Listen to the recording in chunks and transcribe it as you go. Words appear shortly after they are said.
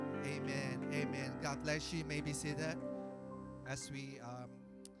God bless you. You may be seated as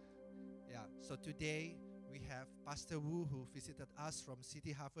so today we have Pastor Wu who visited us from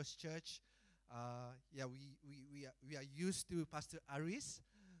City Harvest Church. We are used to Pastor Aris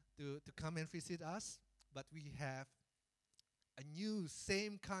to come and visit us, but we have a new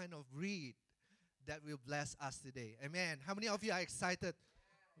same kind of read that will bless us today. Amen. How many of you are excited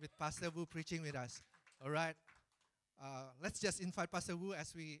with Pastor Wu preaching with us? All right. Let's just invite Pastor Wu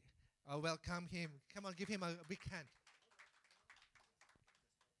as we welcome him. Come on, give him a big hand.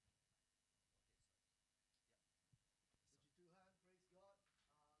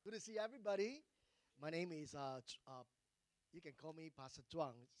 Good to see everybody. My name is, you can call me Pastor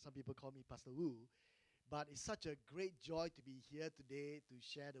Chuang. Some people call me Pastor Wu. But it's such a great joy to be here today to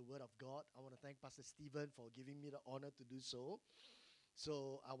share the Word of God. I want to thank Pastor Stephen for giving me the honor to do so.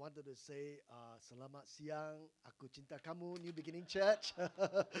 So I wanted to say, Selamat siang, aku cinta kamu, New Beginning Church.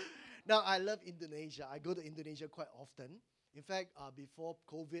 Now, I love Indonesia. I go to Indonesia quite often. In fact, before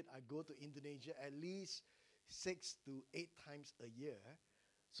COVID, I go to Indonesia at least 6 to 8 times a year.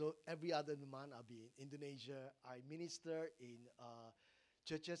 So every other month, I'll be in Indonesia. I minister in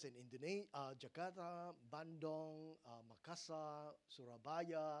churches in Indonesia, Jakarta, Bandung, Makassar,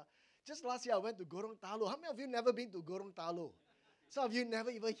 Surabaya. Just last year, I went to Gorontalo. How many of you never been to Gorontalo? Some of you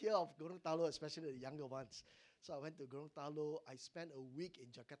never even hear of Gorontalo, especially the younger ones. So I went to Gorontalo. I spent a week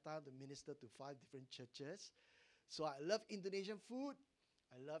in Jakarta to minister to 5 different churches. So I love Indonesian food.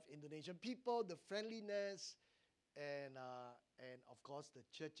 I love Indonesian people, the friendliness, and of course the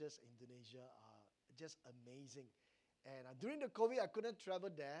churches in Indonesia are just amazing. And during the COVID, I couldn't travel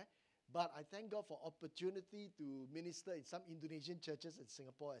there, but I thank God for opportunity to minister in some Indonesian churches in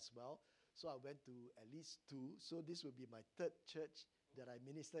Singapore as well. So I went to at least 2. So this will be my 3rd church that I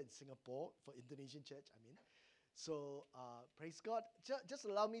minister in Singapore for Indonesian church, I mean. So praise God. Just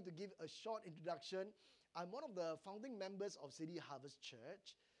allow me to give a short introduction. I'm one of the founding members of City Harvest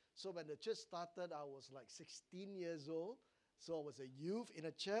Church. So when the church started, I was like 16 years old. So I was a youth in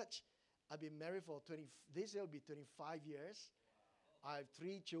a church. I've been married for this year will be 25 years. I have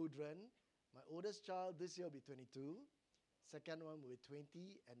 3 children. My oldest child this year will be 22. Second one will be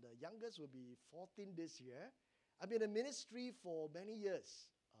 20. And the youngest will be 14 this year. I've been in ministry for many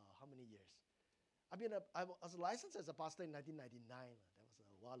years. How many years? I was licensed as a pastor in 1999. That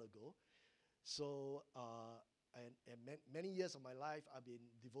was a while ago. So, many years of my life, I've been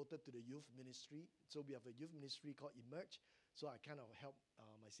devoted to the youth ministry. So we have a youth ministry called Emerge. So I kind of help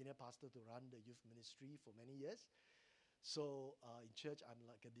my senior pastor to run the youth ministry for many years. So in church, I'm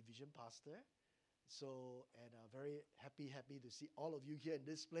like a division pastor. So, and very happy to see all of you here in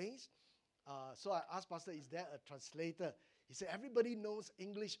this place. So I asked Pastor, is there a translator? He said, everybody knows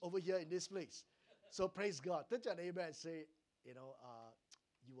English over here in this place. So praise God. Touch your neighbor and say,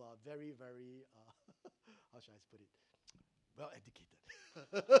 you are very, very, how should I put it? Well educated.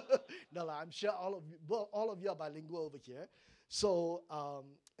 No, I'm sure all of you are bilingual over here. So,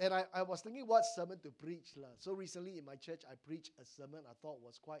 and I was thinking what sermon to preach. So recently in my church, I preached a sermon I thought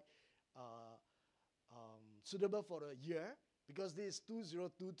was quite suitable for the year because this is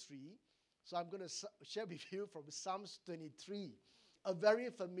 2023. So I'm going to share with you from Psalms 23, a very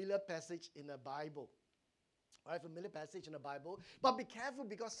familiar passage in the Bible. All right, familiar passage in the Bible. But be careful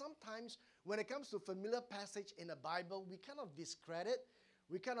because sometimes when it comes to familiar passage in the Bible, we kind of discredit,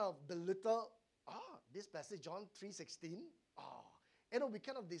 we kind of belittle, this passage, John 3:16, we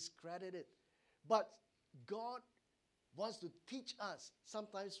kind of discredit it. But God wants to teach us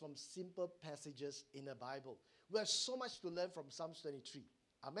sometimes from simple passages in the Bible. We have so much to learn from Psalms 23.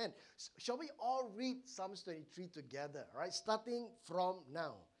 Amen. Shall we all read Psalms 23 together, right? Starting from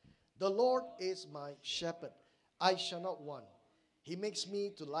now. The Lord is my shepherd. I shall not want. He makes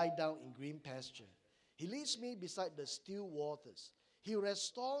me to lie down in green pasture. He leads me beside the still waters. He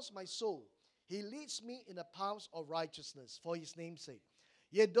restores my soul. He leads me in the paths of righteousness for his name's sake.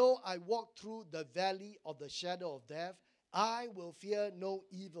 Yet though I walk through the valley of the shadow of death, I will fear no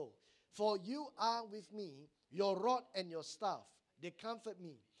evil. For you are with me, your rod and your staff, they comfort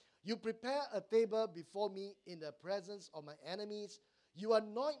me. You prepare a table before me in the presence of my enemies. You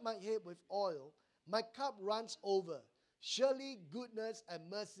anoint my head with oil. My cup runs over. Surely goodness and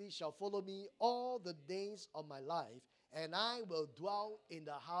mercy shall follow me all the days of my life, and I will dwell in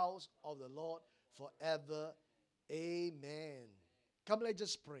the house of the Lord forever. Amen. Come, let's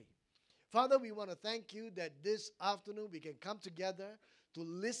just pray. Father, we want to thank you that this afternoon we can come together to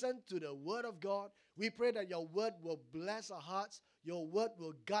listen to the word of God. We pray that your word will bless our hearts. Your word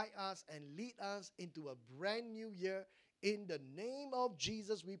will guide us and lead us into a brand new year. In the name of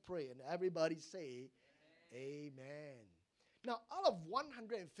Jesus we pray. And everybody say, Amen. Now, out of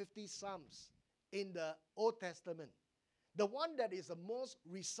 150 Psalms in the Old Testament. The one that is the most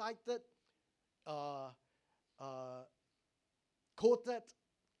recited, uh, uh, quoted,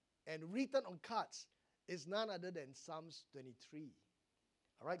 and written on cards is none other than Psalms 23.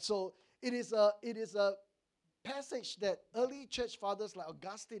 All right, so it is a passage that early church fathers like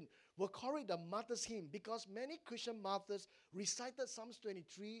Augustine will call it the martyr's hymn, because many Christian martyrs recited Psalms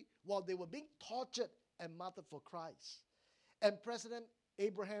 23 while they were being tortured and martyred for Christ. And President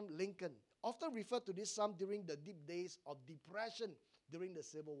Abraham Lincoln often referred to this psalm during the deep days of depression during the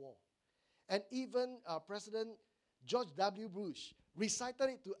Civil War. And even President George W. Bush recited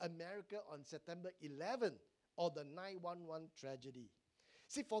it to America on September 11, or the 9/11 tragedy.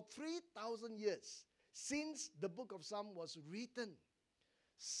 See, for 3,000 years since the book of Psalms was written,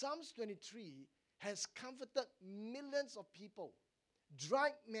 Psalms 23 has comforted millions of people,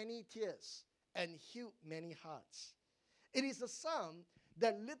 dried many tears, and healed many hearts. It is a psalm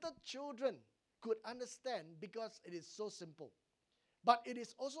that little children could understand because it is so simple. But it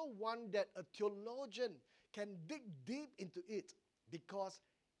is also one that a theologian can dig deep into it because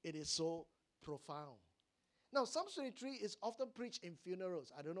it is so profound. Now, Psalm 23 is often preached in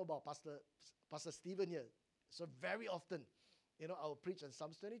funerals. I don't know about Pastor Stephen here. So very often, I will preach on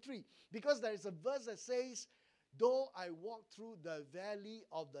Psalms 23. Because there is a verse that says, though I walk through the valley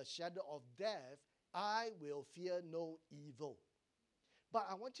of the shadow of death, I will fear no evil. But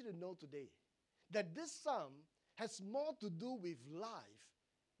I want you to know today that this psalm has more to do with life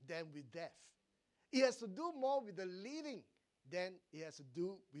than with death. It has to do more with the living than it has to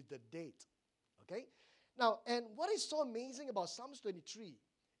do with the dead. Okay? Now, and what is so amazing about Psalms 23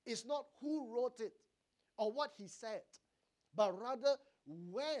 is not who wrote it or what he said, but rather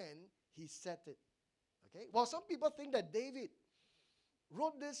when he said it. Okay? Well, some people think that David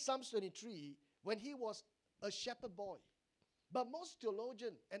wrote this Psalms 23 when he was a shepherd boy. But most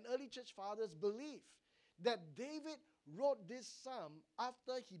theologians and early church fathers believe that David wrote this psalm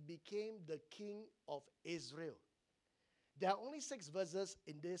after he became the king of Israel. There are only 6 verses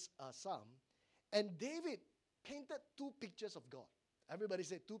in this psalm, and David painted 2 pictures of God. Everybody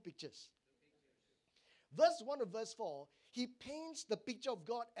say 2 pictures. Verse 1 to verse 4, he paints the picture of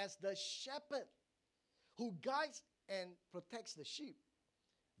God as the shepherd who guides and protects the sheep.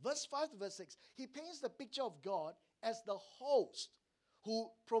 Verse 5 to verse 6, he paints the picture of God as the host who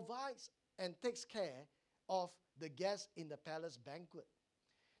provides and takes care of the guests in the palace banquet.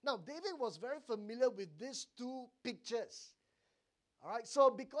 Now, David was very familiar with these 2 pictures. All right,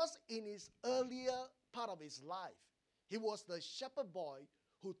 so because in his earlier part of his life, he was the shepherd boy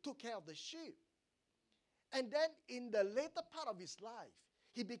who took care of the sheep. And then in the later part of his life,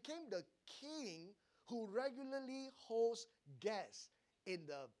 he became the king who regularly hosts guests in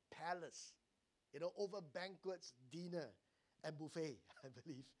the palace, over banquets, dinner, and buffet, I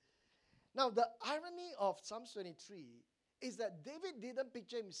believe. Now, the irony of Psalms 23 is that David didn't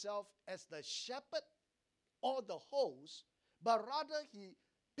picture himself as the shepherd or the host, but rather he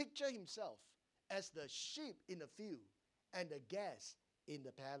pictured himself as the sheep in the field and the guests in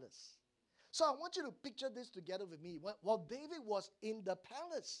the palace. So I want you to picture this together with me. While David was in the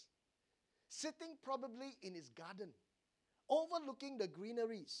palace, sitting probably in his garden, overlooking the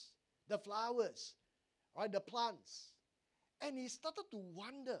greeneries, the flowers, right, the plants, and he started to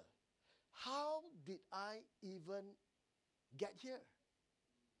wonder, how did I even get here?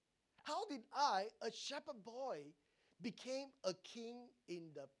 How did I, a shepherd boy, became a king in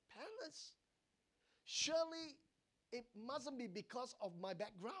the palace? Surely it mustn't be because of my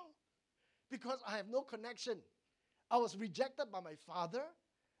background, because I have no connection. I was rejected by my father.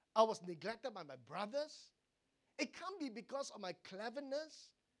 I was neglected by my brothers. It can't be because of my cleverness.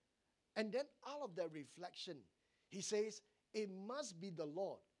 And then out of that reflection, he says, it must be the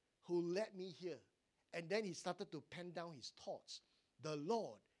Lord who led me here. And then he started to pen down his thoughts. The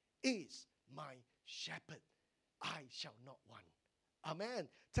Lord is my shepherd. I shall not want. Amen.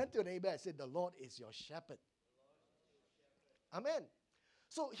 Turn to your neighbor and say, the Lord is your shepherd. Amen.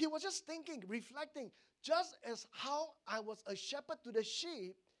 So he was just thinking, reflecting, just as how I was a shepherd to the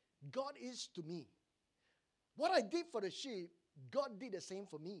sheep, God is to me. What I did for the sheep, God did the same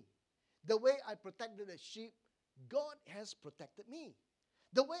for me. The way I protected the sheep, God has protected me.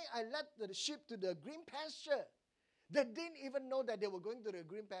 The way I led the sheep to the green pasture, they didn't even know that they were going to the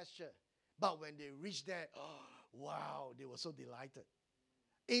green pasture. But when they reached there, oh, wow, they were so delighted.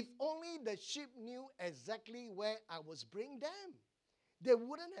 If only the sheep knew exactly where I was bringing them, they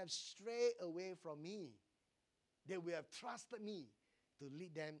wouldn't have strayed away from me. They would have trusted me to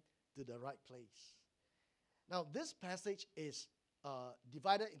lead them to the right place. Now, this passage is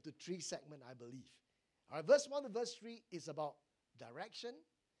divided into 3 segments, I believe. All right, verse 1 to verse 3 is about direction.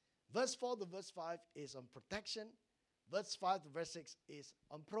 Verse 4 to verse 5 is on protection. Verse 5 to verse 6 is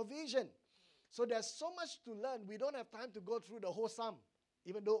on provision. So there's so much to learn. We don't have time to go through the whole psalm,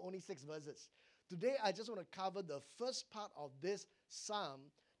 even though only 6 verses. Today, I just want to cover the first part of this psalm,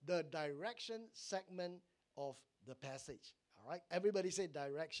 the direction segment of the passage. All right? Everybody say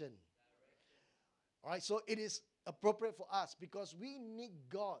direction. All right? So it is appropriate for us because we need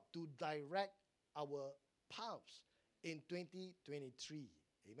God to direct our paths in 2023.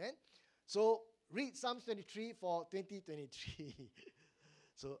 Amen? So read Psalm 23 for 2023.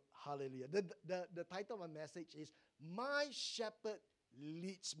 So, hallelujah. The title of my message is, My Shepherd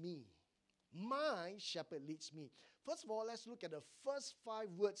Leads Me. My Shepherd Leads Me. First of all, let's look at the first 5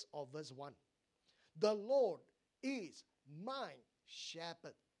 words of verse 1. The Lord is my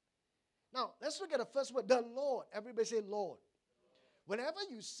shepherd. Now, let's look at the first word, the Lord. Everybody say Lord. Whenever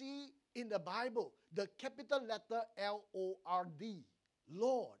you see in the Bible the capital letter L-O-R-D,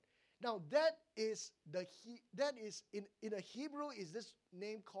 Lord. Now, that is in the Hebrew is this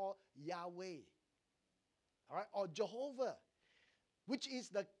name called Yahweh. All right, or Jehovah, which is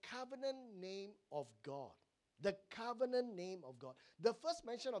the covenant name of God. The covenant name of God. The first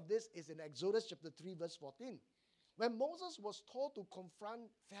mention of this is in Exodus chapter 3, verse 14, when Moses was told to confront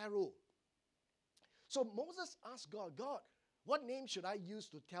Pharaoh. So Moses asked God, God, what name should I use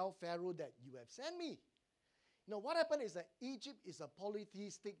to tell Pharaoh that you have sent me? Now, what happened is that Egypt is a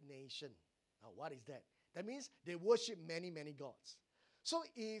polytheistic nation. Now, what is that? That means they worship many, many gods. So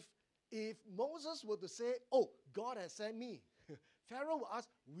if Moses were to say, oh, God has sent me, Pharaoh will ask,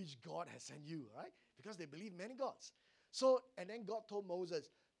 which God has sent you, right? Because they believe many gods. So, and then God told Moses,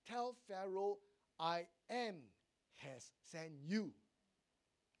 tell Pharaoh, I am has sent you.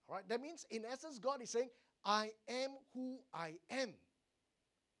 All right? That means, in essence, God is saying, I am who I am.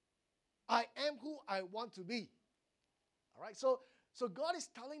 I am who I want to be. All right? So God is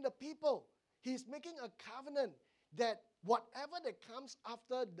telling the people, He's making a covenant that whatever that comes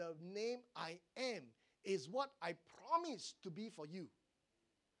after the name I am is what I promise to be for you.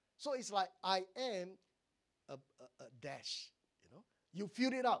 So it's like I am a dash, you know. You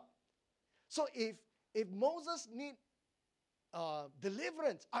fill it up. So if Moses need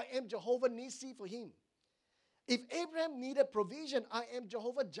deliverance, I am Jehovah Nissi for him. If Abraham needed provision, I am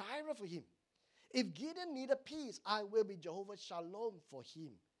Jehovah Jireh for him. If Gideon needed peace, I will be Jehovah Shalom for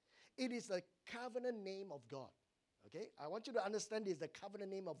him. It is the covenant name of God. Okay? I want you to understand this, the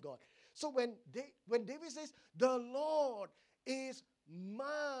covenant name of God. So when David says, the Lord is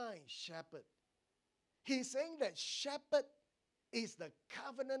my shepherd, he's saying that shepherd is the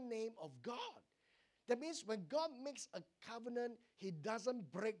covenant name of God. That means when God makes a covenant, He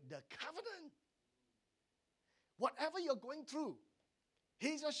doesn't break the covenant. Whatever you're going through,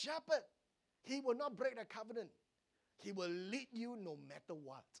 He's a shepherd. He will not break the covenant. He will lead you no matter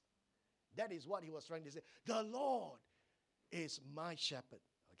what. That is what He was trying to say. The Lord is my shepherd.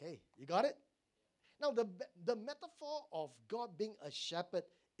 Okay, you got it? Now, the metaphor of God being a shepherd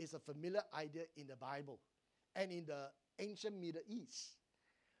is a familiar idea in the Bible and in the ancient Middle East.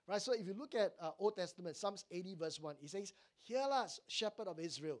 Right, so if you look at Old Testament, Psalms 80 verse 1, it says, Hear us, shepherd of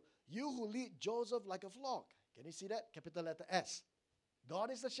Israel, you who lead Joseph like a flock. Can you see that? Capital letter S.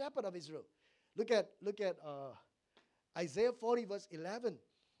 God is the shepherd of Israel. Look at Isaiah 40 verse 11.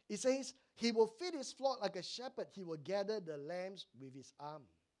 It says, He will feed His flock like a shepherd. He will gather the lambs with His arm.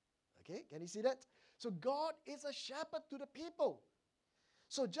 Okay, can you see that? So God is a shepherd to the people.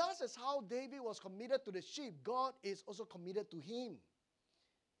 So just as how David was committed to the sheep, God is also committed to him.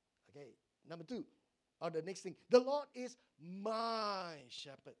 Okay, number 2, or the next thing, the Lord is my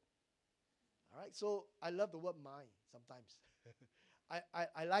shepherd. All right, so I love the word "my" sometimes.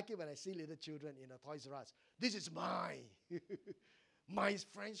 I like it when I see little children in a Toys R Us. This is mine. My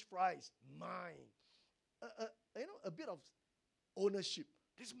French fries, mine. A bit of ownership.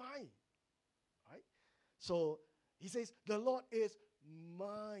 This is mine. All right? So he says, the Lord is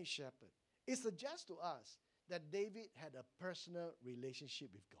my shepherd. It suggests to us that David had a personal relationship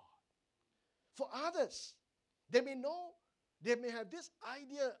with God. For others, they may have this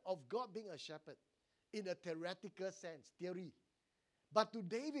idea of God being a shepherd in a theoretical sense, theory. But to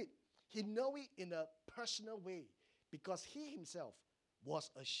David, he knew it in a personal way because he himself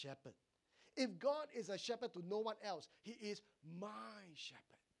was a shepherd. If God is a shepherd to no one else, He is my shepherd.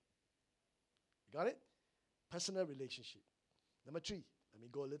 You got it? Personal relationship. Number 3, let me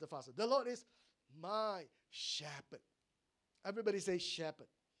go a little faster. The Lord is my shepherd. Everybody say shepherd.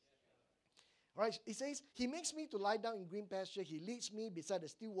 All right, He says, He makes me to lie down in green pasture. He leads me beside the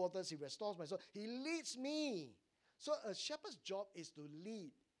still waters. He restores my soul. He leads me. So a shepherd's job is to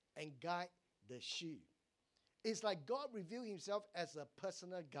lead and guide the sheep. It's like God revealed himself as a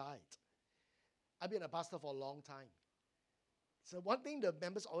personal guide. I've been a pastor for a long time. So one thing the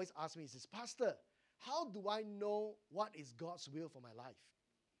members always ask me is, Pastor, how do I know what is God's will for my life?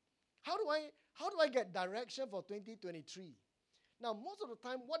 How do I get direction for 2023? Now, most of the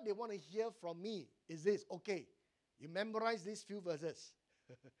time, what they want to hear from me is this. Okay, you memorize these few verses.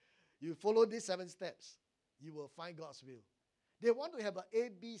 You follow these 7 steps. You will find God's will. They want to have an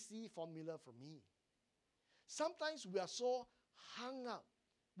ABC formula from me. Sometimes we are so hung up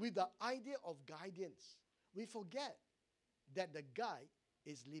with the idea of guidance, we forget that the guide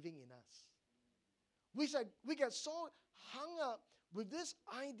is living in us. We get so hung up with this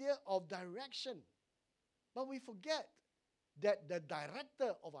idea of direction, but we forget that the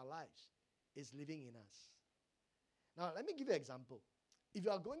director of our lives is living in us. Now, let me give you an example. If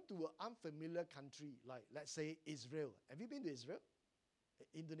you are going to an unfamiliar country, like let's say Israel. Have you been to Israel?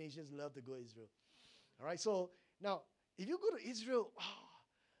 Indonesians love to go to Israel. All right, so now, if you go to Israel,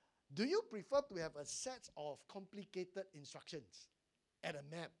 do you prefer to have a set of complicated instructions and a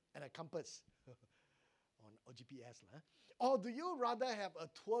map and a compass or GPS? Or do you rather have a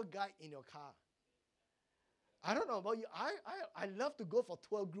tour guide in your car? I don't know about you. I love to go for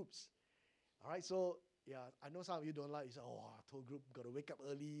tour groups. All right, so yeah, I know some of you don't like. You say, tour group, got to wake up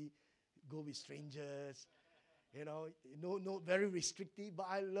early, go with strangers. No, very restrictive. But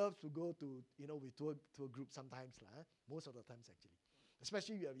I love to go to, with tour groups sometimes, most of the times actually.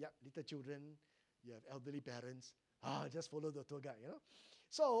 Especially you have little children, you have elderly parents. Just follow the tour guide,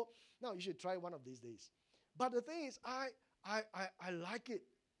 So now you should try one of these days. But the thing is, I like it,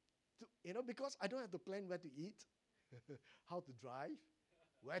 because I don't have to plan where to eat, how to drive,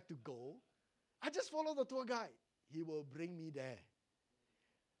 where to go. I just follow the tour guide. He will bring me there.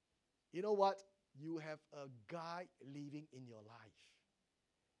 You know what? You have a guide living in your life.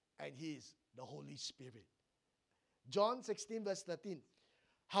 And he is the Holy Spirit. John 16 verse 13.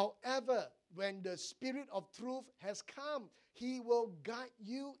 However, when the Spirit of truth has come, he will guide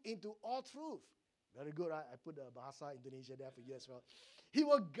you into all truth. Very good, right? I put the Bahasa Indonesia there for you as well. He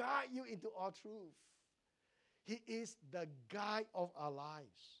will guide you into all truth. He is the guide of our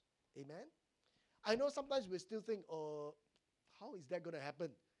lives. Amen? I know sometimes we still think, how is that going to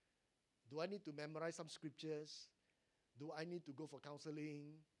happen? Do I need to memorize some scriptures? Do I need to go for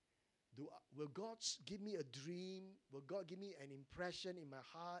counseling? Will God give me a dream? Will God give me an impression in my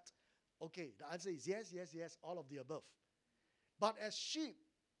heart? Okay, the answer is yes, yes, yes, all of the above. But as sheep,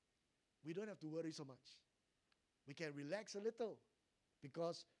 we don't have to worry so much. We can relax a little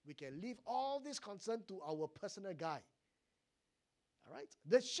because we can leave all this concern to our personal guide. All right?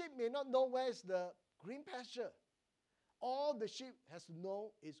 The sheep may not know where is the green pasture. All the sheep has to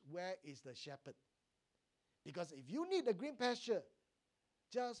know is where is the shepherd. Because if you need the green pasture,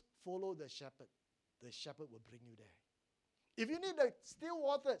 just follow the shepherd. The shepherd will bring you there. If you need the still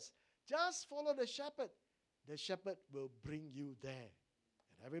waters, just follow the shepherd. The shepherd will bring you there.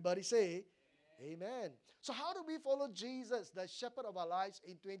 And everybody say, Amen. So how do we follow Jesus, the shepherd of our lives,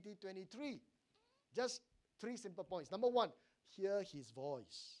 in 2023? Just 3 simple points. Number 1, hear his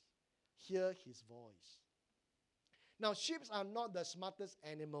voice. Hear his voice. Now, sheep are not the smartest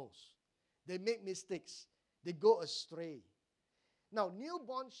animals. They make mistakes. They go astray. Now,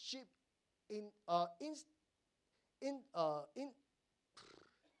 newborn sheep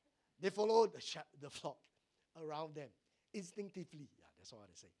they follow the flock around them instinctively. Yeah, that's what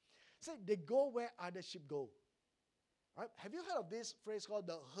I say. So they go where other sheep go. Right? Have you heard of this phrase called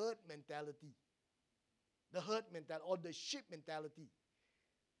the herd mentality? The herd mentality or the sheep mentality.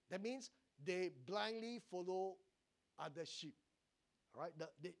 That means they blindly follow other sheep. Right?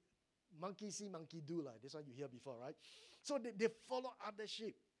 The monkey see, monkey do. This one you hear before, right? So they follow other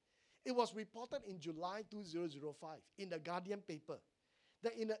sheep. It was reported in July 2005 in the Guardian paper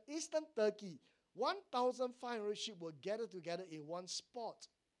that in the eastern Turkey, 1,500 sheep were gathered together in one spot.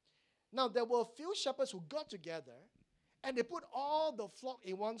 Now, there were a few shepherds who got together and they put all the flock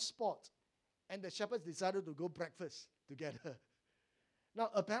in one spot. And the shepherds decided to go breakfast together. Now,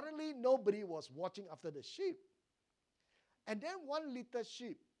 apparently, nobody was watching after the sheep. And then one little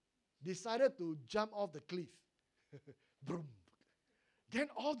sheep decided to jump off the cliff. Boom. Then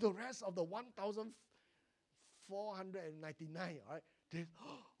all the rest of the 1,499, all right,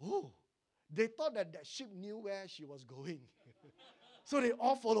 they thought that sheep knew where she was going. So they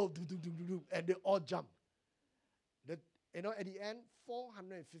all followed, and they all jumped. At the end,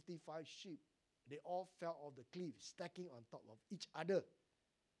 455 sheep, they all fell off the cliff, stacking on top of each other,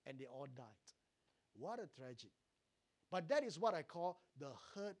 and they all died. What a tragedy. But that is what I call the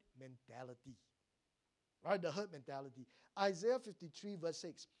herd mentality. Right, the herd mentality. Isaiah 53 verse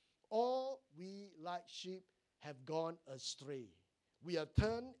 6. All we like sheep have gone astray. We have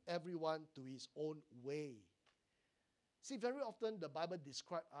turned everyone to his own way. See, very often the Bible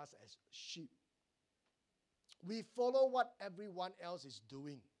describes us as sheep. We follow what everyone else is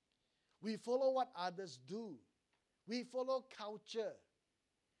doing. We follow what others do. We follow culture.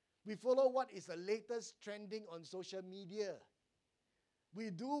 We follow what is the latest trending on social media. We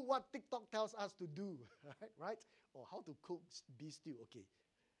do what TikTok tells us to do, right? Or how to cook beef stew. Okay,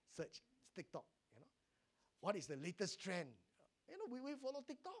 search TikTok. What is the latest trend? We follow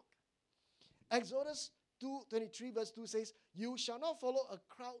TikTok. Exodus 2:23 verse 2 says, "You shall not follow a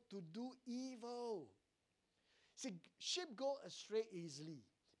crowd to do evil." See, sheep go astray easily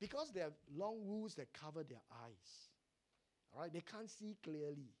because they have long wool that cover their eyes. All right, they can't see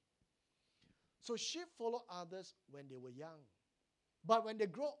clearly. So sheep follow others when they were young. But when they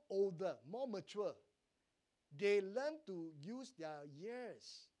grow older, more mature, they learn to use their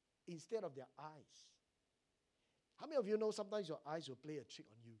ears instead of their eyes. How many of you know sometimes your eyes will play a trick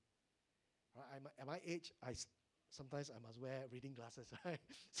on you? Right? At my age, sometimes I must wear reading glasses. Right?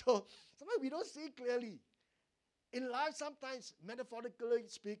 So sometimes we don't see clearly. In life, sometimes, metaphorically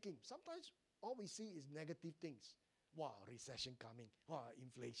speaking, sometimes all we see is negative things. Wow, recession coming. Wow,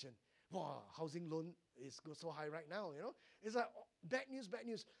 inflation. Wow, housing loan is so high right now, It's like bad news, bad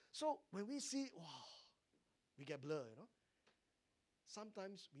news. So when we see, wow, we get blurred,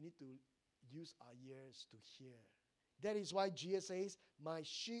 Sometimes we need to use our ears to hear. That is why Jesus says, "My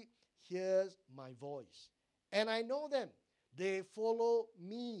sheep hears my voice, and I know them. They follow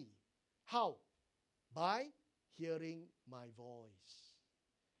me." How? By hearing my voice.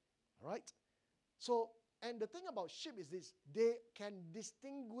 All right? So, and the thing about sheep is this: they can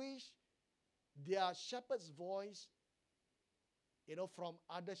distinguish their shepherd's voice, from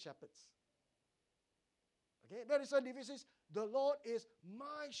other shepherds. Okay? That is why David says, "The Lord is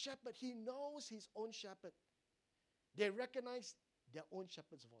my shepherd." He knows his own shepherd. They recognize their own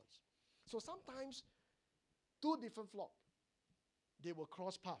shepherd's voice. So sometimes, two different flocks, they will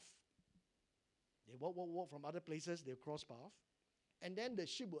cross path. They walk from other places, they'll cross path. And then the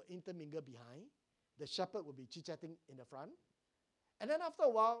sheep will intermingle behind. The shepherd will be chit-chatting in the front. And then after a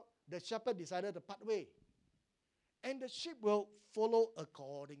while, the shepherd decided to part way. And the sheep will follow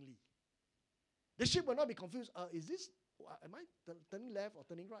accordingly. The sheep will not be confused. Am I turning left or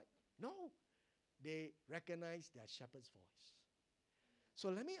turning right? No. They recognize their shepherd's voice. So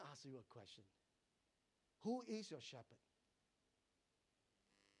let me ask you a question. Who is your shepherd?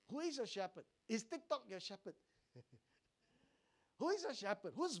 Who is your shepherd? Is TikTok your shepherd? Who is your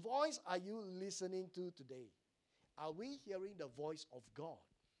shepherd? Whose voice are you listening to today? Are we hearing the voice of God?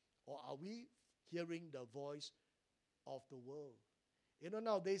 Or are we hearing the voice of the world?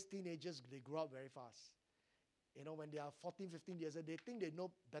 Nowadays teenagers, they grow up very fast. When they are 14, 15 years old, they think they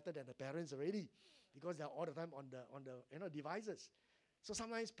know better than the parents already because they are all the time on the devices. So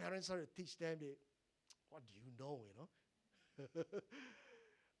sometimes parents are to teach them, what do you know,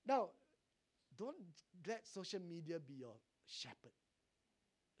 Now, don't let social media be your shepherd.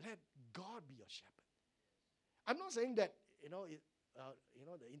 Let God be your shepherd. I'm not saying that,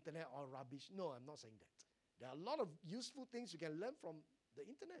 the internet all rubbish. No, I'm not saying that. There are a lot of useful things you can learn from the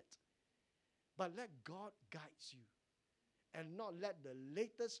internet. But let God guide you and not let the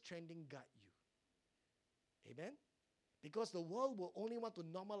latest trending guide you. Amen? Because the world will only want to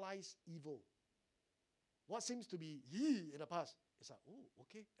normalize evil. What seems to be in the past, it's like, oh,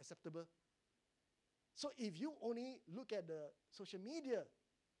 okay, acceptable. So if you only look at the social media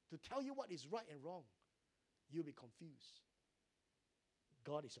to tell you what is right and wrong, you'll be confused.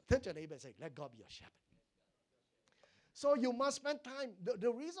 God is your. Turn to your neighbor and say, let God be your shepherd. So you must spend time.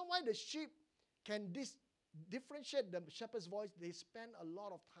 The reason why the sheep can differentiate the shepherd's voice, they spend a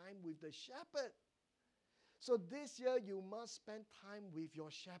lot of time with the shepherd. So this year, you must spend time with your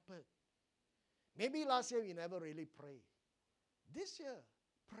shepherd. Maybe last year, you never really prayed. This year,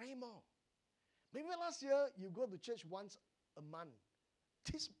 pray more. Maybe last year, you go to church once a month.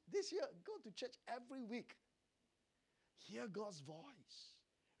 This year, go to church every week. Hear God's voice.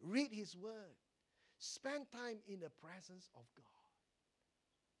 Read His word. Spend time in the presence of God.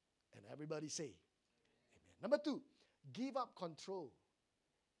 And everybody say, amen. Number 2, give up control.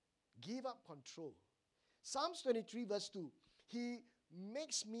 Give up control. Psalms 23 verse 2. He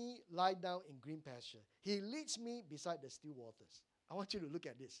makes me lie down in green pasture. He leads me beside the still waters. I want you to look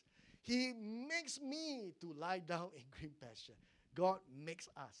at this. He makes me to lie down in green pasture. God makes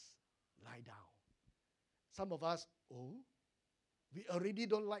us lie down. Some of us, we already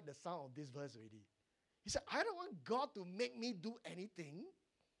don't like the sound of this verse already. He said, I don't want God to make me do anything.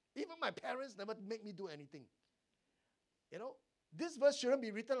 Even my parents never make me do anything. This verse shouldn't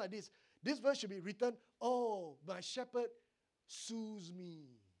be written like this. This verse should be written, oh, my shepherd soothes me.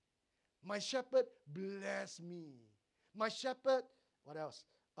 My shepherd bless me. My shepherd, what else?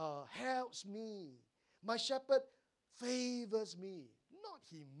 Helps me. My shepherd favors me. Not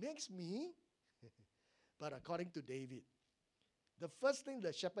he makes me, but according to David, the first thing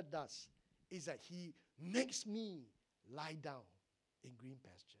the shepherd does is that he makes me lie down in green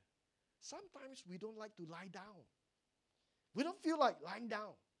pasture. Sometimes we don't like to lie down. We don't feel like lying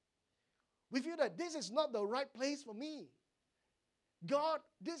down. We feel that this is not the right place for me. God,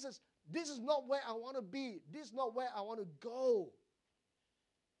 this is not where I want to be. This is not where I want to go.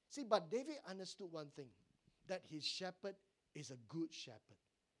 See, but David understood one thing, that his shepherd is a good shepherd.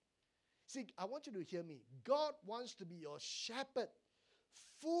 See, I want you to hear me. God wants to be your shepherd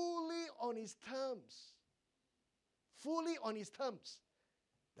fully on his terms. Fully on his terms.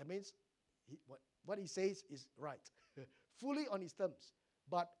 That means what he says is right. Fully on his terms,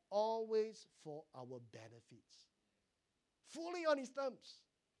 but always for our benefits. Fully on his terms.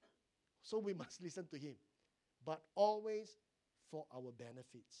 So we must listen to him, but always for our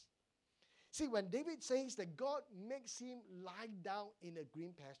benefits. See, when David says that God makes him lie down in a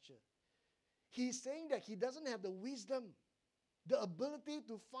green pasture, he's saying that he doesn't have the wisdom, the ability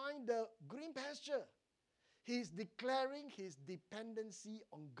to find the green pasture. He's declaring his dependency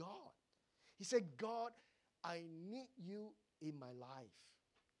on God. He said, God, I need you in my life.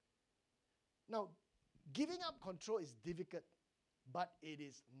 Now, giving up control is difficult, but it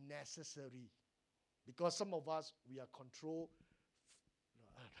is necessary. Because some of us, we are control.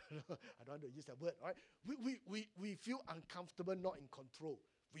 I don't want to use that word, all right? We feel uncomfortable not in control.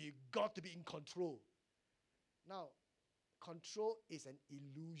 We got to be in control. Now, control is an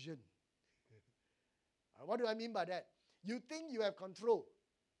illusion. What do I mean by that? You think you have control,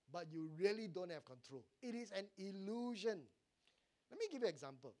 but you really don't have control. It is an illusion. Let me give you an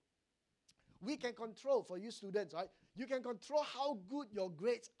example. We can control, for you students, right? You can control how good your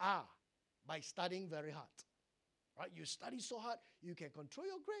grades are by studying very hard. Right? You study so hard, you can control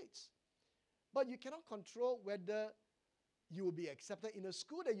your grades. But you cannot control whether you will be accepted in a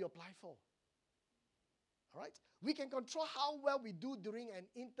school that you apply for. All right? We can control how well we do during an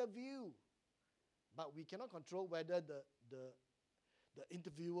interview. But we cannot control whether the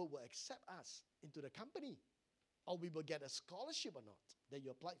interviewer will accept us into the company, or we will get a scholarship or not that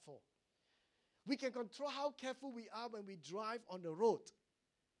you applied for. We can control how careful we are when we drive on the road,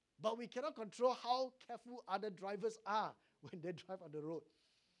 but we cannot control how careful other drivers are when they drive on the road.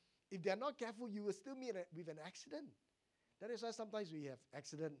 If they are not careful, you will still meet with an accident. That is why sometimes we have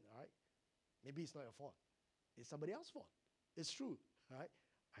accident, all right? Maybe it's not your fault. It's somebody else's fault. It's true, all right?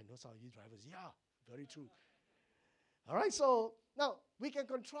 I know some of you drivers, yeah, very true. All right, so now we can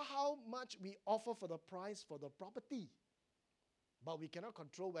control how much we offer for the price for the property, but we cannot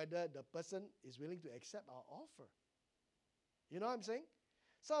control whether the person is willing to accept our offer. You know what I'm saying?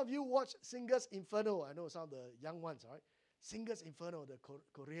 Some of you watch Singer's Inferno. I know some of the young ones, all right? Singer's Inferno, the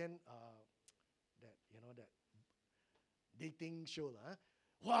Korean, that dating show. Huh?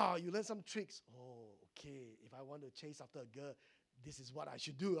 Wow, you learn some tricks. Oh, okay, if I want to chase after a girl, this is what I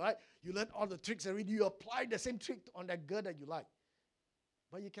should do, right? You learn all the tricks already. You apply the same trick on that girl that you like.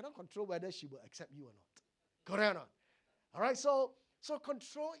 But you cannot control whether she will accept you or not. Correct or not? All right, so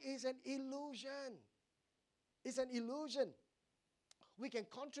control is an illusion. It's an illusion. We can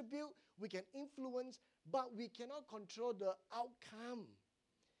contribute, we can influence, but we cannot control the outcome.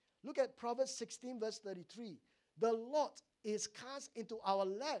 Look at Proverbs 16, verse 33. The lot is cast into our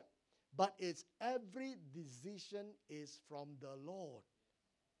lap, but its every decision is from the Lord.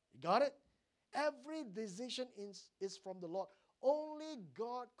 You got it? Every decision is from the Lord. Only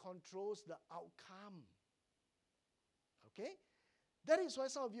God controls the outcome. Okay? That is why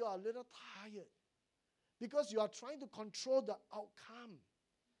some of you are a little tired. Because you are trying to control the outcome.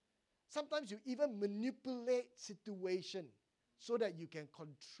 Sometimes you even manipulate situation so that you can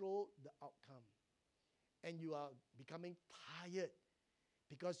control the outcome. And you are becoming tired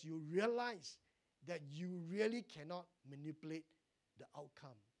because you realize that you really cannot manipulate the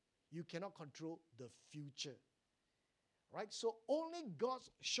outcome. You cannot control the future. Right? So only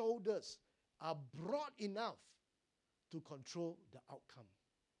God's shoulders are broad enough to control the outcome.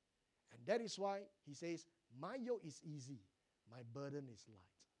 And that is why he says, my yoke is easy, my burden is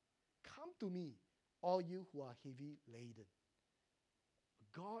light. Come to me, all you who are heavy laden.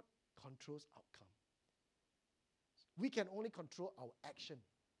 God controls outcome. We can only control our action.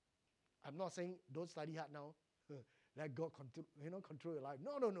 I'm not saying don't study hard now. Let God control your life.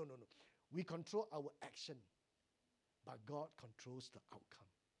 No. We control our action, but God controls the outcome.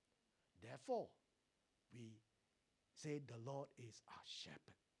 Therefore, we say the Lord is our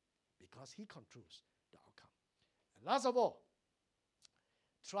shepherd. because He controls the outcome. And last of all,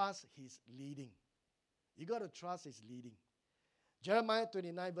 trust His leading. You got to trust His leading. Jeremiah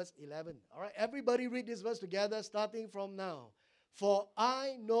 29 verse 11. All right, everybody read this verse together starting from now. For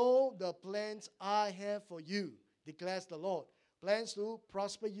I know the plans I have for you, declares the Lord. Plans to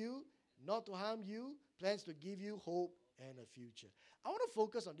prosper you, not to harm you, plans to give you hope and a future. I want to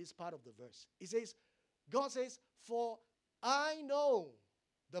focus on this part of the verse. It says, God says, for I know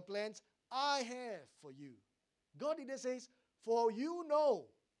the plans I have for you. God didn't say, for you know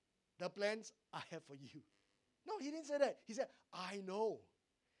the plans I have for you. No, He didn't say that. He said, I know.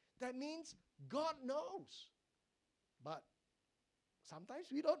 That means God knows. But sometimes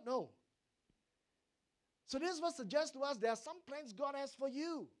we don't know. So this verse suggests to us there are some plans God has for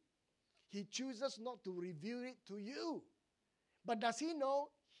you. He chooses not to reveal it to you. But does He know?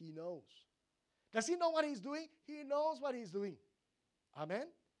 He knows. Does He know what He's doing? He knows what He's doing. Amen?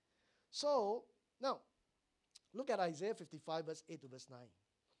 So, now, look at Isaiah 55 verse 8 to verse 9.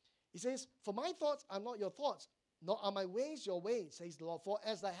 It says, for my thoughts are not your thoughts, nor are my ways your ways, says the Lord. For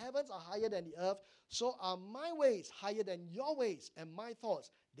as the heavens are higher than the earth, so are my ways higher than your ways, and my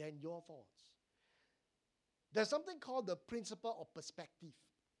thoughts than your thoughts. There's something called the principle of perspective.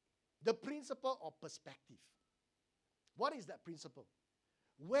 The principle of perspective. What is that principle?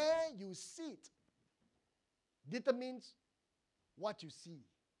 Where you sit determines what you see.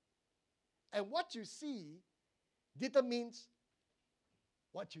 And what you see determines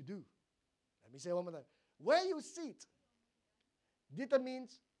what you do. Let me say it one more time. Where you sit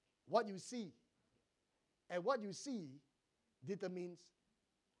determines what you see. And what you see determines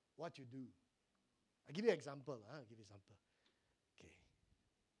what you do. I'll give you an example. Okay.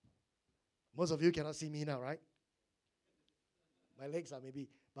 Most of you cannot see me now, right? My legs are maybe.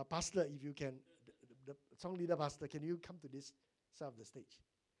 But Pastor, if you can, the song leader Pastor, can you come to this side of the stage?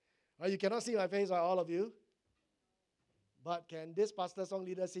 Right, you cannot see my face, right, all of you? But can this pastor song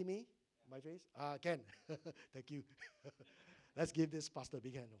leader see me? My face? Can. Thank you. Let's give this pastor a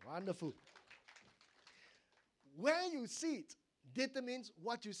big hand. Wonderful. Where you sit determines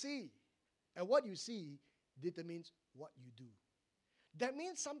what you see. And what you see determines what you do. That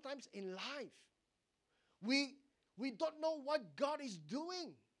means sometimes in life, we don't know what God is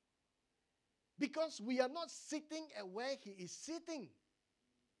doing because we are not sitting at where He is sitting.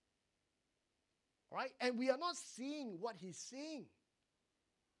 Right? And we are not seeing what He's seeing.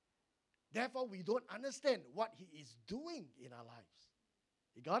 Therefore, we don't understand what He is doing in our lives.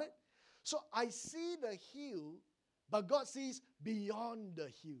 You got it? So I see the hill, but God sees beyond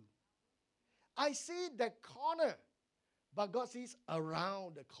the hill. I see the corner, but God sees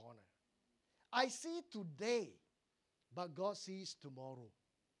around the corner. I see today, but God sees tomorrow.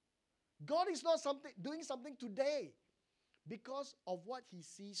 God is not doing something today because of what He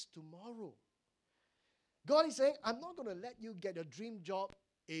sees tomorrow. God is saying, I'm not going to let you get a dream job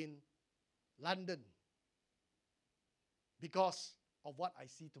in London because of what I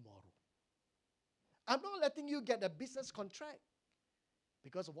see tomorrow. I'm not letting you get a business contract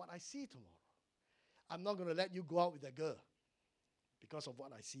because of what I see tomorrow. I'm not going to let you go out with a girl because of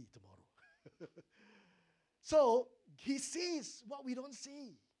what I see tomorrow. So, He sees what we don't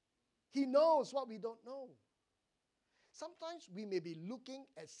see. He knows what we don't know. Sometimes we may be looking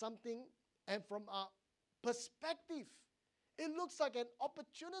at something and from our perspective, it looks like an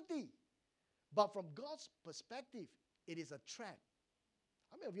opportunity. But from God's perspective, it is a trap.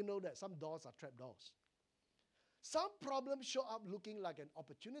 How many of you know that some doors are trap doors? Some problems show up looking like an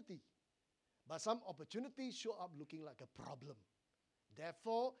opportunity, but some opportunities show up looking like a problem.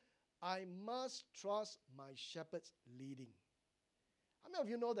 Therefore, I must trust my shepherd's leading. How many of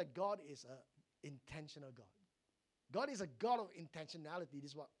you know that God is an intentional God? God is a God of intentionality.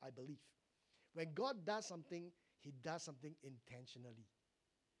 This is what I believe. When God does something, He does something intentionally.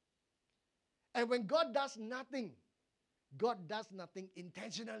 And when God does nothing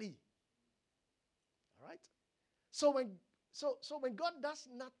intentionally. All right? So when God does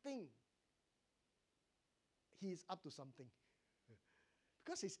nothing, He is up to something.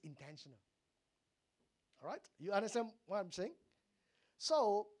 Because He's intentional. All right? You understand what I'm saying?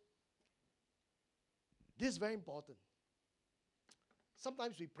 So, this is very important.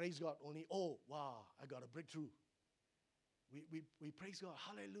 Sometimes we praise God only, oh, wow, I got a breakthrough. We praise God,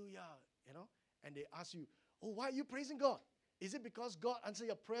 hallelujah, and they ask you, oh, why are you praising God? Is it because God answered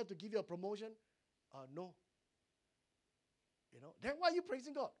your prayer to give you a promotion? No. Then why are you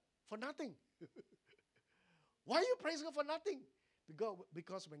praising God? For nothing. Why are you praising God for nothing?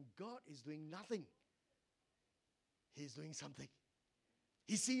 Because when God is doing nothing, He's doing something.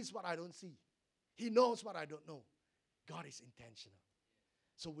 He sees what I don't see. He knows what I don't know. God is intentional.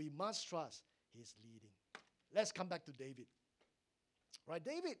 So we must trust his leading. Let's come back to David. Right,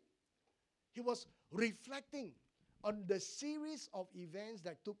 David, he was reflecting on the series of events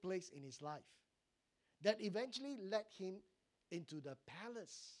that took place in his life that eventually led him into the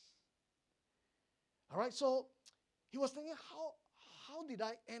palace. All right, so he was thinking, how did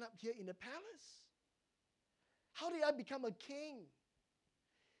I end up here in the palace? How did I become a king?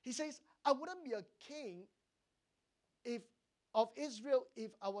 He says, I wouldn't be a king of Israel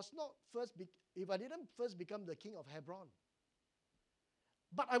if I didn't first become the king of Hebron.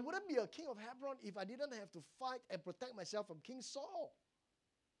 But I wouldn't be a king of Hebron if I didn't have to fight and protect myself from King Saul.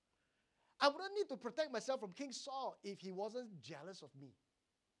 I wouldn't need to protect myself from King Saul if he wasn't jealous of me.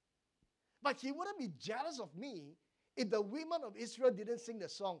 But he wouldn't be jealous of me if the women of Israel didn't sing the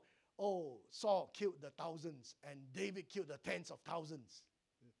song, oh, Saul killed the thousands and David killed the tens of thousands.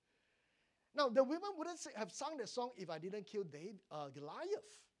 Now, the women wouldn't have sung the song if I didn't kill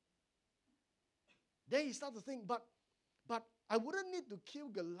Goliath. Then he started to think, but I wouldn't need to kill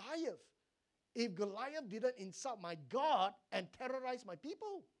Goliath if Goliath didn't insult my God and terrorize my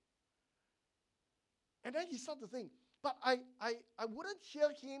people. And then he started to think, but I wouldn't hear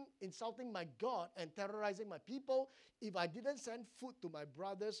him insulting my God and terrorizing my people if I didn't send food to my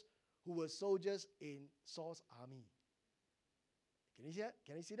brothers who were soldiers in Saul's army. Can you see that?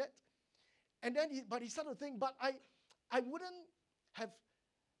 Can you see that? And then he started to think, but I wouldn't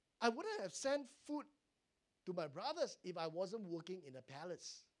have sent food to my brothers if I wasn't working in a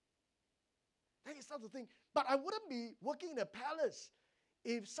palace. Then he started to think, but I wouldn't be working in a palace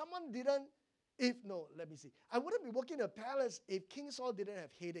if someone didn't, I wouldn't be working in a palace if King Saul didn't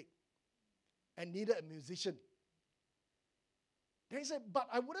have headache and needed a musician. Then he said, but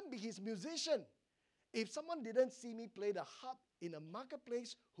I wouldn't be his musician if someone didn't see me play the harp in a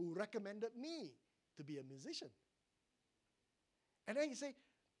marketplace who recommended me to be a musician. And then he said,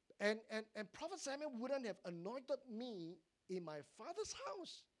 and Prophet Samuel wouldn't have anointed me in my father's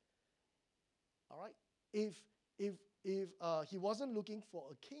house. All right? If he wasn't looking for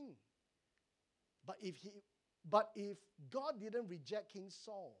a king. But if God didn't reject King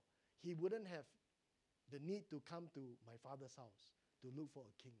Saul, he wouldn't have the need to come to my father's house to look for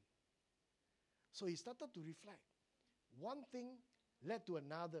a king. So he started to reflect. One thing led to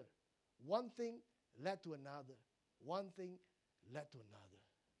another. One thing led to another. One thing led to another.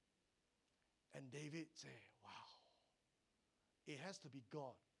 And David said, wow, it has to be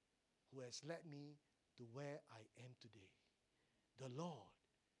God who has led me to where I am today. The Lord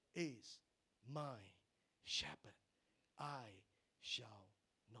is my shepherd. I shall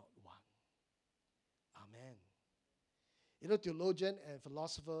not want. Amen. You know, theologian and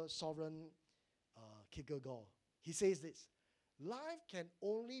philosopher Soren Kierkegaard, he says this: life can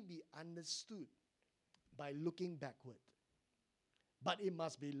only be understood by looking backward, but it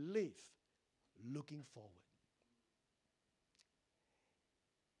must be lived looking forward.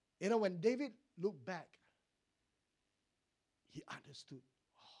 You know, when David looked back, he understood.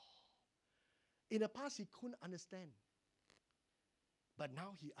 In the past, he couldn't understand. But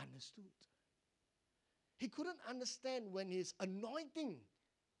now he understood. He couldn't understand when his anointing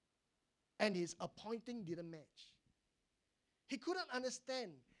and his appointing didn't match. He couldn't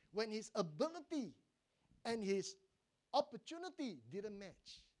understand when his ability and his opportunity didn't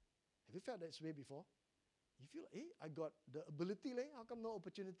match. Have you felt that way before? You feel, hey, I got the ability, how come no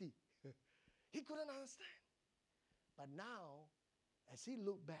opportunity? He couldn't understand. But now, as he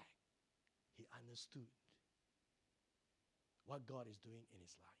looked back, he understood what God is doing in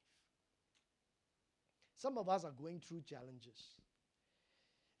his life. Some of us are going through challenges.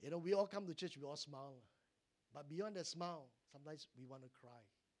 You know, we all come to church, we all smile. But beyond the smile, sometimes we want to cry.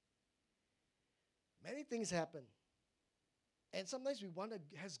 Many things happen. And sometimes we wonder,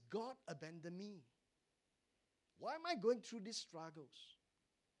 has God abandoned me? Why am I going through these struggles?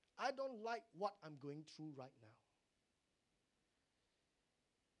 I don't like what I'm going through right now.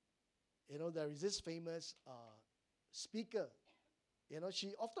 You know, there is this famous speaker. You know,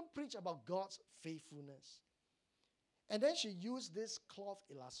 she often preached about God's faithfulness. And then she used this cloth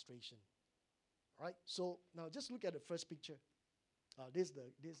illustration. Right? So now just look at the first picture. This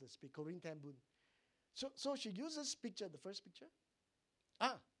is the speaker, Corinne Ten Boom. So she used this picture, the first picture.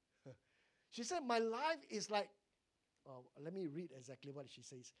 She said, my life is like, let me read exactly what she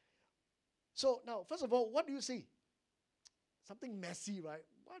says. So now, first of all, what do you see? Something messy, right?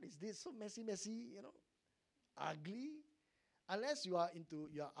 What is this? So messy, you know, ugly. Unless you're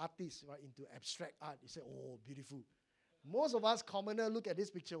artist, right, into abstract art, you say, oh, beautiful. Most of us commoner look at this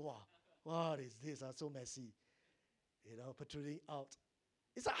picture, wow, what is this? So messy, you know, protruding out.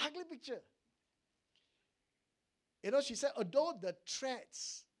 It's an ugly picture. She said, although the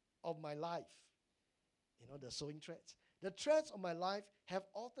threads of my life, the sewing threads, the threads of my life have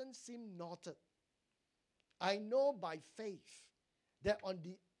often seemed knotted, I know by faith that on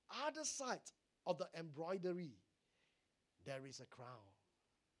the other side of the embroidery, there is a crown.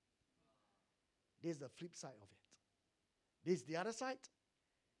 This is the flip side of it. This is the other side.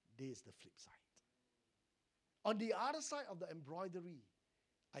 This is the flip side. On the other side of the embroidery,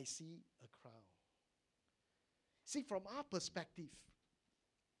 I see a crown. See, from our perspective,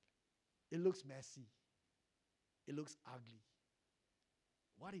 it looks messy. It looks ugly.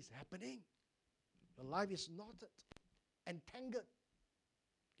 What is happening? Your life is knotted, entangled.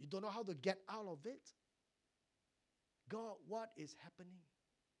 You don't know how to get out of it. God, what is happening?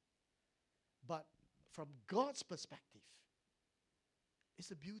 But from God's perspective,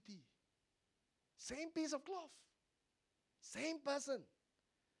 it's a beauty. Same piece of cloth, same person,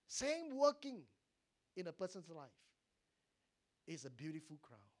 same working in a person's life. It's a beautiful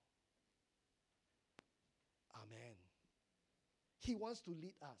crown. Amen. He wants to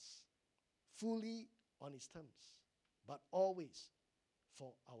lead us fully on His terms, but always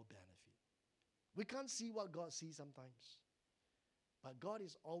for our benefit. We can't see what God sees sometimes, but God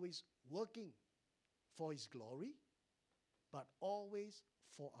is always working for His glory, but always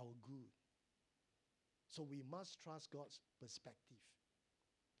for our good. So we must trust God's perspective.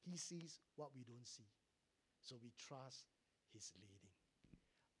 He sees what we don't see. So we trust His leading.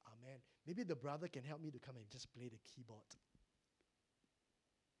 Amen. Maybe the brother can help me to come and just play the keyboard.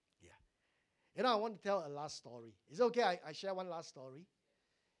 Yeah. I want to tell a last story. Is it okay I share one last story?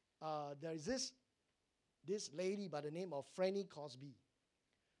 There is this lady by the name of Franny Cosby.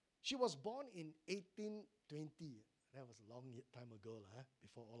 She was born in 1820. That was a long time ago,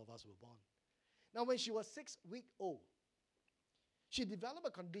 before all of us were born. Now, when she was 6 weeks old, she developed a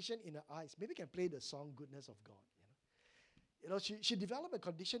condition in her eyes. Maybe you can play the song Goodness of God. She developed a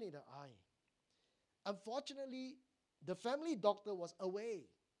condition in her eye. Unfortunately, the family doctor was away,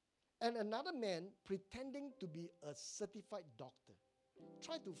 and another man pretending to be a certified doctor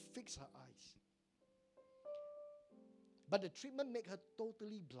tried to fix her eyes. But the treatment made her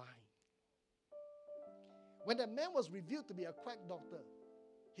totally blind. When the man was revealed to be a quack doctor,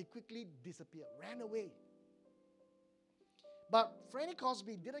 he quickly disappeared, ran away. But Franny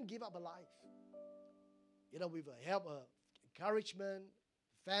Cosby didn't give up her life. With the help of encouragement,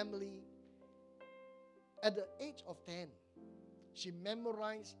 family. At the age of 10, she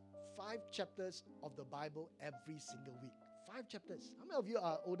memorized 5 chapters of the Bible every single week. 5 chapters. How many of you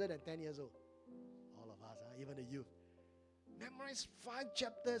are older than 10 years old? All of us, even the youth. Memorize 5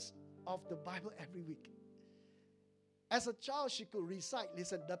 chapters of the Bible every week. As a child, she could recite,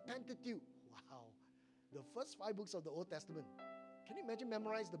 the Pentateuch. Wow. The first 5 books of the Old Testament. Can you imagine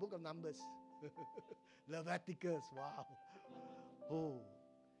memorize the book of Numbers? Leviticus. Wow. Oh.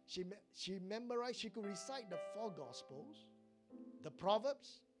 She memorized, she could recite the 4 Gospels, the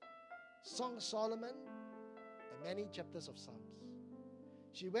Proverbs, Song of Solomon, and many chapters of Psalms.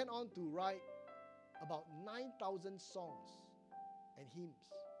 She went on to write about 9,000 songs and hymns.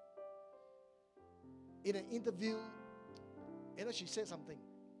 In an interview, she said something.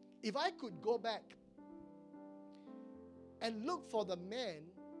 If I could go back and look for the man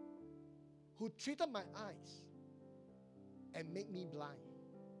who treated my eyes and made me blind,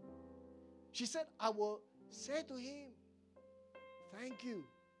 she said, I will say to him, thank you.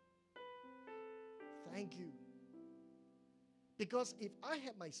 Thank you. Because if I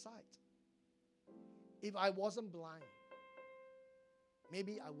had my sight, if I wasn't blind,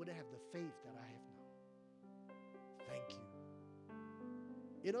 maybe I wouldn't have the faith that I have now. Thank you.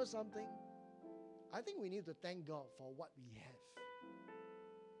 You know something? I think we need to thank God for what we have.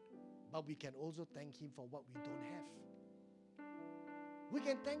 But we can also thank Him for what we don't have. We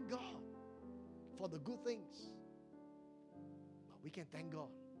can thank God for the good things. But we can thank God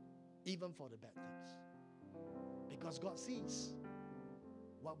even for the bad things. Because God sees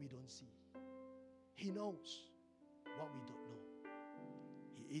what we don't see. He knows what we don't know.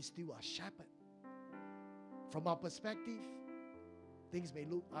 He is still a shepherd. From our perspective, things may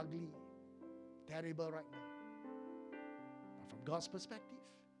look ugly, terrible right now. But from God's perspective,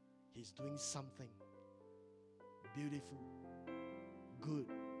 He's doing something beautiful, good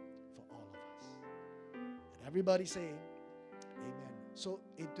for all of us. And everybody saying, amen. So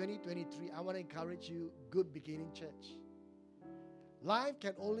in 2023, I want to encourage you, Good Beginning Church. Life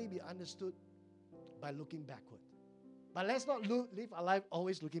can only be understood by looking backward. But let's not live our life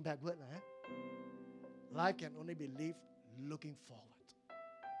always looking backward. Life can only be lived looking forward.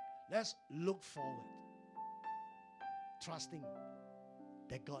 Let's look forward, trusting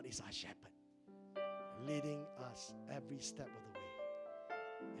that God is our shepherd. leading us every step of the way.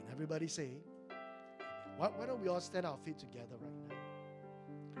 And everybody say, Amen. Why don't we all stand our feet together right now?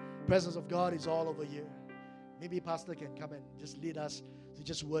 Presence of God is all over here. Maybe Pastor can come and just lead us to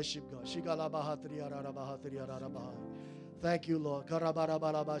just worship God. Thank you, Lord. I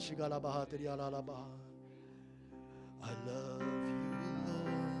love you,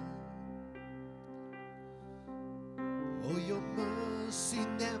 Lord. Oh, your mercy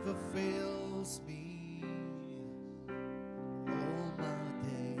never fails me. All my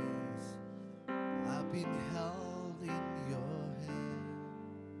days I've been held in your hand.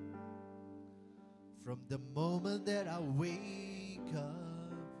 From the moment that I wake up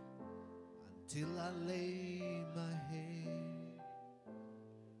until I lay my head,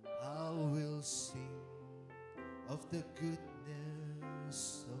 I will sing of the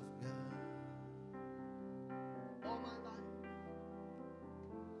goodness of God.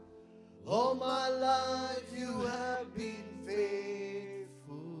 All my life you have been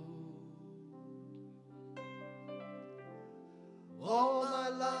faithful. All my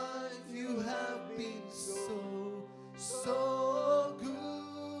life you have been so good.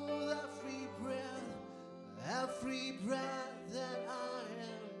 Every breath that I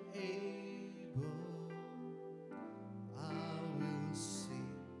am able, I will sing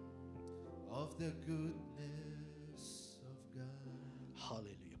of the goodness of God.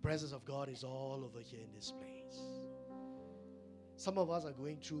 Hallelujah. Presence of God is all over here in this place. Some of us are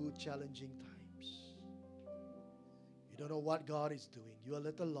going through challenging times. You don't know what God is doing. You're a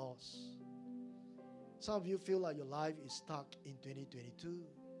little lost. Some of you feel like your life is stuck in 2022.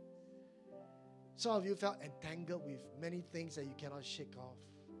 Some of you felt entangled with many things that you cannot shake off.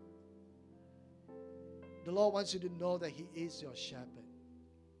 The Lord wants you to know that He is your shepherd.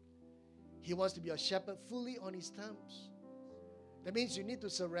 He wants to be your shepherd fully on His terms. That means you need to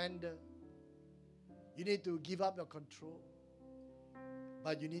surrender. You need to give up your control.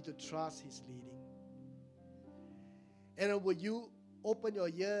 But you need to trust His leading. And will you open your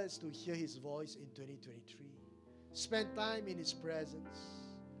ears to hear His voice in 2023? Spend time in His presence.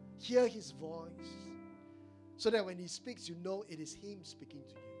 Hear His voice, so that when He speaks, you know it is Him speaking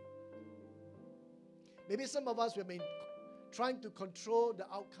to you. Maybe some of us, we have been trying to control the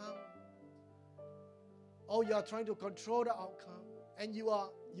outcome. Oh, you are trying to control the outcome, and you are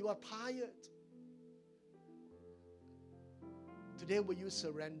tired. Today, will you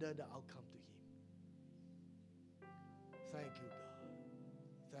surrender the outcome to Him? Thank you, God.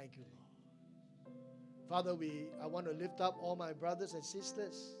 Thank you, Lord. Father, I want to lift up all my brothers and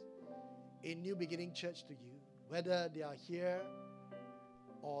sisters in New Beginning Church to you, whether they are here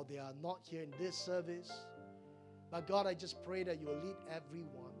or they are not here in this service. But God, I just pray that you will lead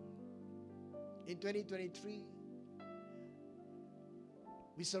everyone. In 2023,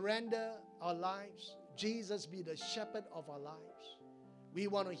 we surrender our lives. Jesus, be the shepherd of our lives. We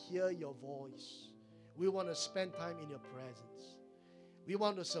want to hear your voice. We want to spend time in your presence. We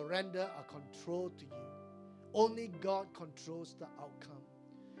want to surrender our control to you. Only God controls the outcome.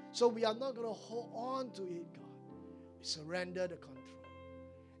 So we are not going to hold on to it, God. We surrender the control.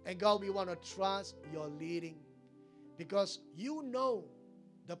 And God, we want to trust your leading, because you know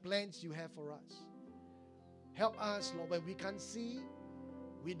the plans you have for us. Help us, Lord, when we can't see,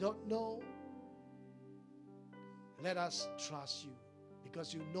 we don't know. Let us trust you,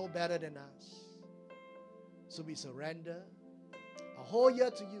 because you know better than us. So we surrender a whole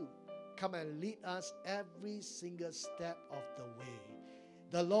year to you. Come and lead us every single step of the way.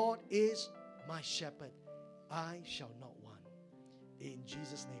 The Lord is my shepherd. I shall not want. In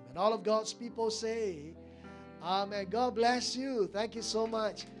Jesus' name. And all of God's people say, Amen. God bless you. Thank you so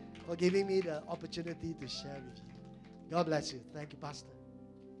much for giving me the opportunity to share with you. God bless you. Thank you, Pastor.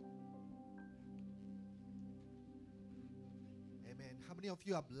 Amen. How many of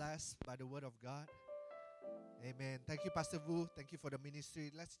you are blessed by the word of God? Amen. Thank you, Pastor Wu. Thank you for the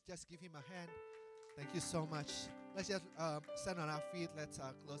ministry. Let's just give him a hand. Thank you so much. Let's just stand on our feet. Let's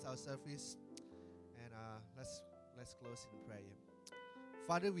close our service, and let's close in prayer.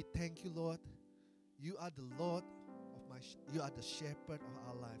 Father, we thank you, Lord. You are the Lord of you are the shepherd of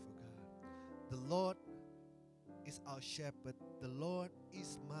our life, oh God. The Lord is our shepherd. The Lord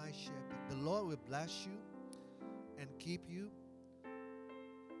is my shepherd. The Lord will bless you and keep you.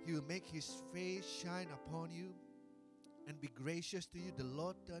 He will make His face shine upon you and be gracious to you. The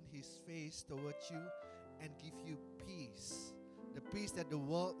Lord turn His face towards you and give you peace. The peace that the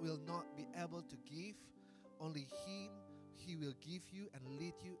world will not be able to give. Only He will give you and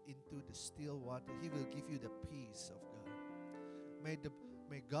lead you into the still water. He will give you the peace of God.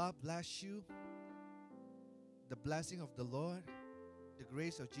 May God bless you. The blessing of the Lord, the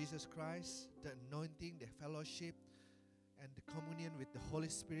grace of Jesus Christ, the anointing, the fellowship, and the communion with the Holy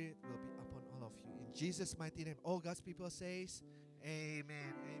Spirit will be upon all of you. In Jesus' mighty name, all God's people says,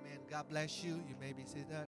 Amen. Amen. God bless you. You may be seated.